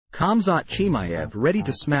Khamzat Chimaev ready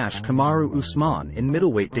to smash Kamaru Usman in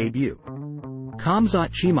middleweight debut.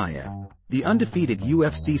 Khamzat Chimaev, the undefeated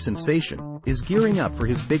UFC sensation, is gearing up for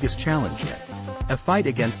his biggest challenge yet. A fight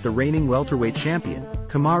against the reigning welterweight champion,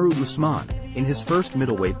 Kamaru Usman, in his first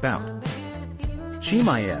middleweight bout.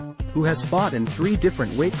 Chimaev, who has fought in 3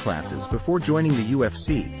 different weight classes before joining the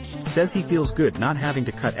UFC, says he feels good not having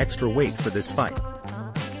to cut extra weight for this fight.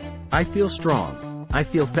 "I feel strong, I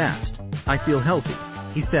feel fast, I feel healthy,"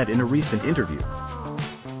 he said in a recent interview.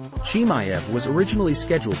 Chimaev was originally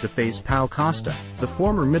scheduled to face Pau Costa, the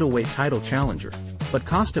former middleweight title challenger, but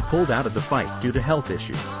Costa pulled out of the fight due to health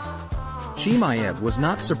issues. Chimaev was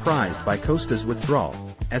not surprised by Costa's withdrawal,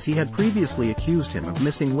 as he had previously accused him of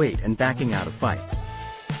missing weight and backing out of fights.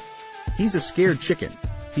 "He's a scared chicken.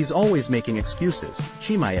 He's always making excuses,"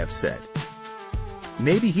 Chimaev said.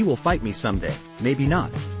 "Maybe he will fight me someday, maybe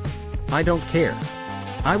not. I don't care.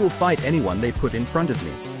 I will fight anyone they put in front of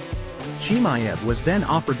me." Chimaev was then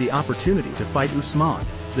offered the opportunity to fight Usman,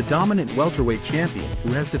 the dominant welterweight champion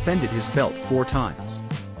who has defended his belt 4 times.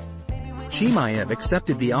 Chimaev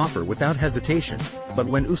accepted the offer without hesitation, but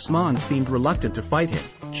when Usman seemed reluctant to fight him,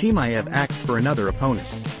 Chimaev asked for another opponent.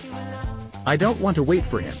 "I don't want to wait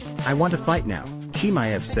for him, I want to fight now,"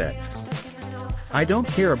 Chimaev said. "I don't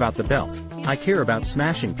care about the belt, I care about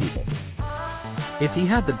smashing people. If he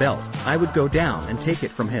had the belt, I would go down and take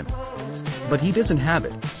it from him. But he doesn't have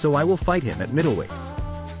it, so I will fight him at middleweight."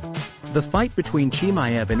 The fight between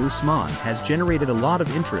Chimaev and Usman has generated a lot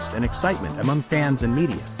of interest and excitement among fans and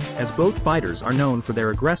media, as both fighters are known for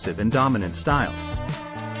their aggressive and dominant styles.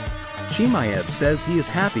 Chimaev says he is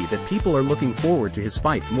happy that people are looking forward to his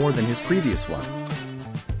fight more than his previous one.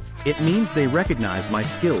 "It means they recognize my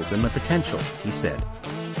skills and my potential," he said.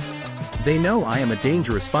 "They know I am a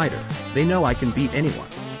dangerous fighter, they know I can beat anyone."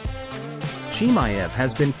 Chimaev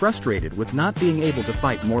has been frustrated with not being able to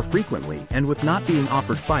fight more frequently and with not being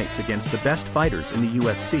offered fights against the best fighters in the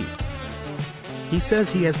UFC. He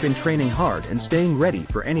says he has been training hard and staying ready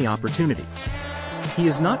for any opportunity. He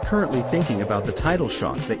is not currently thinking about the title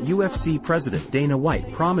shot that UFC President Dana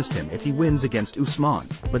White promised him if he wins against Usman,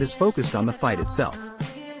 but is focused on the fight itself.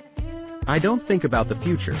 "I don't think about the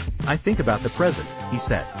future, I think about the present," he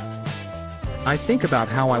said. "I think about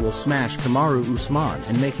how I will smash Kamaru Usman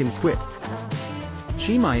and make him quit."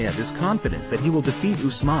 Chimaev is confident that he will defeat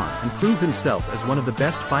Usman and prove himself as one of the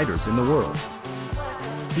best fighters in the world.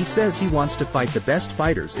 He says he wants to fight the best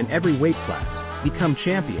fighters in every weight class, become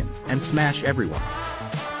champion, and smash everyone.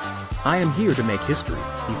 "I am here to make history,"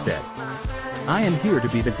 he said. "I am here to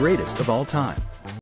be the greatest of all time."